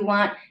 Do you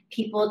want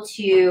people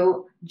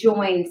to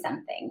join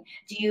something?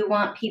 Do you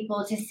want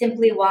people to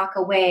simply walk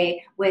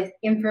away with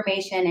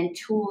information and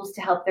tools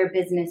to help their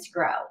business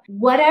grow?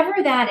 Whatever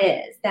that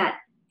is, that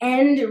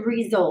end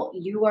result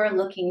you are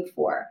looking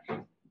for,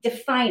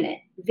 define it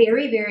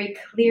very, very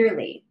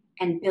clearly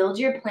and build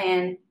your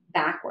plan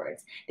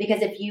backwards.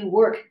 Because if you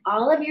work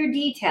all of your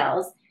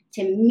details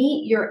to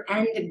meet your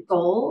end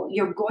goal,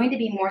 you're going to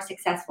be more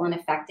successful and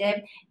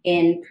effective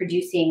in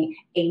producing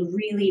a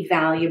really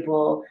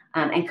valuable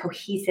and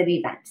cohesive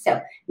event.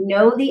 So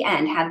know the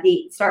end,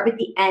 start with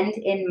the end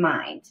in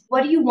mind.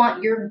 What do you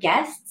want your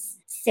guests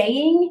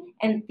saying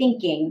and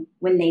thinking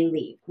when they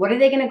leave? What are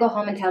they going to go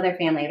home and tell their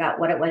family about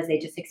what it was they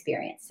just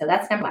experienced? So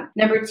that's number one.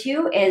 Number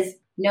two is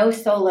no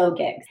solo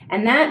gigs.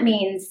 And that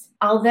means,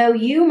 although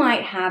you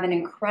might have an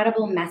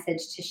incredible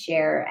message to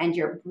share and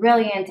you're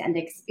brilliant and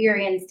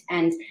experienced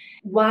and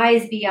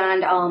wise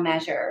beyond all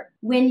measure,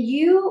 when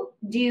you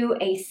do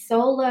a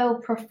solo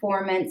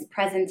performance,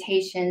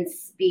 presentation,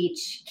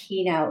 speech,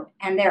 keynote,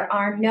 and there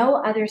are no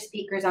other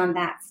speakers on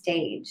that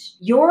stage,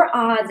 your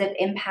odds of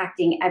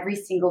impacting every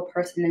single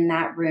person in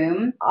that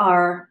room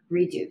are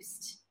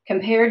reduced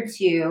compared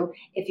to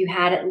if you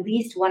had at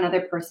least one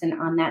other person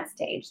on that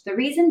stage. The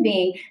reason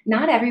being,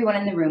 not everyone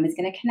in the room is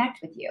going to connect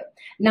with you.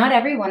 Not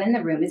everyone in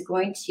the room is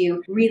going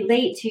to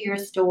relate to your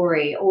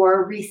story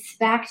or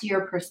respect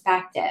your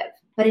perspective.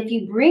 But if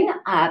you bring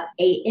up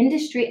an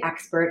industry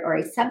expert or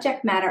a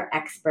subject matter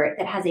expert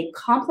that has a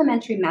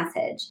complimentary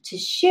message to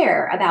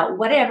share about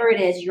whatever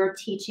it is you're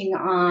teaching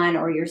on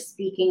or you're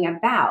speaking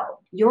about,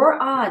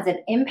 your odds of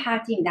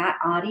impacting that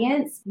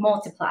audience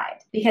multiplied,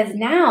 because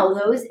now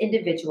those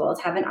individuals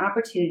have an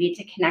opportunity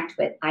to connect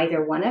with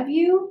either one of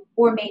you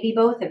or maybe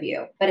both of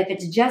you. But if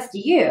it's just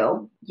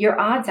you, your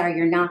odds are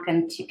you're not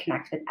going to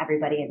connect with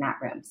everybody in that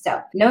room.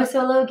 So no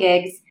solo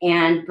gigs,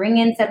 and bring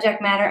in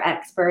subject matter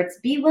experts.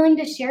 Be willing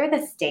to share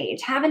the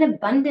stage. Have an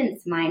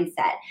abundance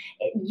mindset.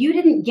 You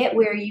didn't get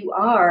where you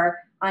are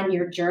on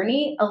your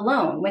journey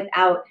alone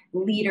without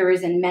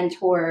leaders and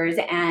mentors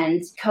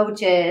and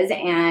coaches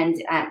and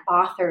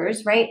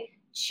authors, right?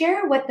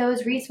 Share what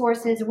those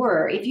resources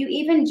were. If you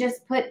even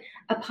just put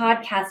a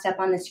podcast up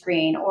on the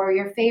screen or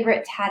your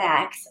favorite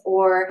TEDx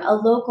or a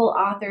local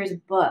author's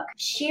book,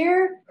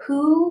 share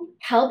who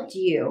helped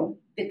you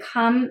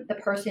become the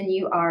person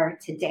you are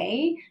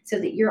today so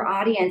that your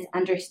audience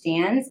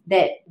understands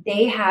that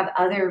they have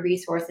other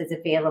resources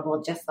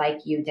available just like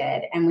you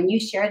did. And when you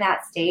share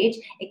that stage,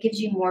 it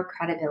gives you more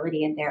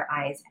credibility in their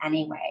eyes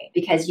anyway,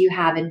 because you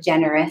have a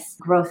generous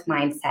growth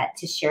mindset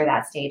to share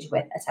that stage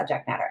with a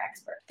subject matter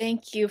expert.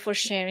 Thank you for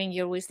sharing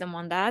your wisdom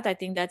on that. I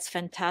think that's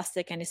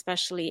fantastic. And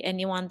especially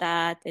anyone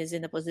that is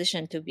in a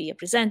position to be a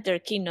presenter,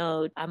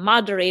 keynote, a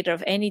moderator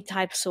of any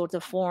type, sort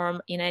of form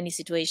in any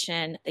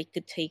situation, they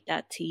could take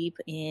that tip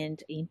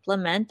and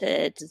implement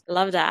it.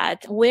 Love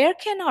that. Where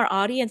can our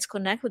audience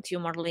connect with you,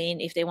 Marlene,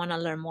 if they want to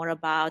learn more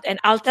about? And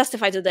I'll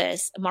testify to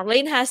this.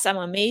 Marlene has some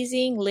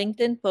amazing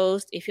LinkedIn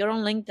posts. If you're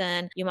on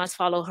LinkedIn, you must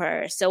follow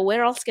her. So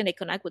where else can they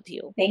connect with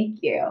you? Thank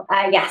you.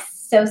 Yes.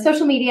 So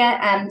social media,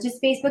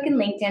 just Facebook and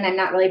LinkedIn. I'm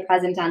not really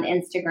present on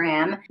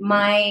Instagram.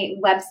 My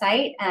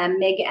website,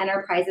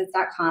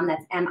 migenterprises.com.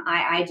 That's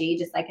MIIG,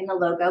 just like in the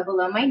logo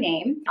below my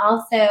name.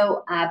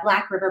 Also,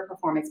 Black River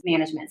Performance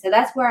Management. So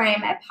that's where I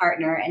am a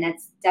partner, and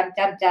it's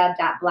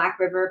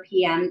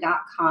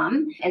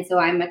www.blackriverpm.com. And so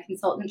I'm a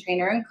consultant,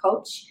 trainer, and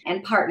coach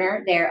and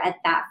partner there at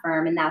that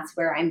firm. And that's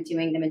where I'm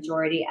doing the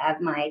majority of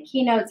my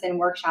keynotes and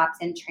workshops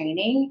and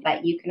training.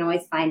 But you can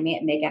always find me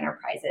at MIG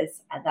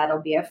Enterprises.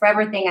 That'll be a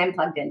forever thing I'm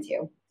plugged into.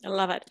 I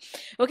love it.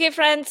 Okay,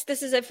 friends,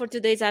 this is it for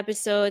today's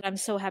episode. I'm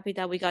so happy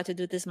that we got to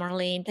do this,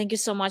 Marlene. Thank you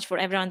so much for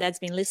everyone that's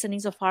been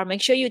listening so far.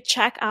 Make sure you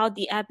check out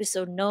the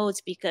episode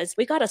notes because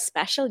we got a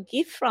special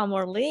gift from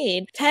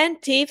Marlene. 10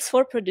 tips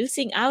for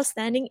producing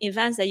outstanding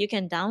events that you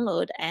can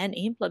download and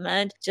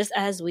implement just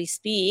as we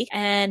speak.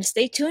 And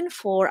stay tuned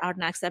for our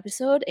next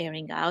episode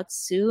airing out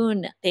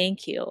soon.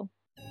 Thank you.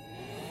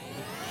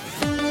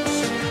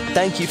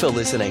 Thank you for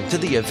listening to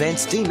the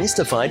Events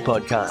Demystified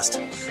podcast.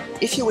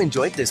 If you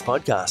enjoyed this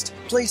podcast,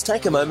 please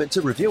take a moment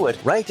to review it,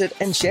 rate it,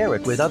 and share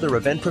it with other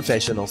event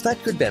professionals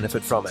that could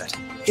benefit from it.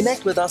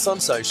 Connect with us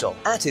on social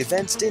at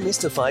Events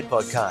Demystified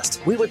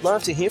Podcast. We would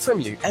love to hear from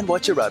you and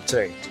what you're up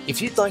to.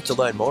 If you'd like to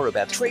learn more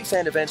about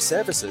TreeFan Event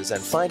services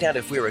and find out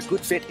if we're a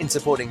good fit in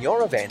supporting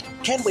your event,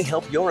 can we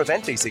help your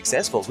event be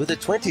successful with a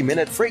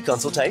 20-minute free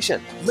consultation?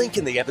 Link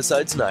in the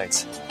episode's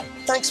notes.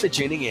 Thanks for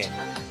tuning in.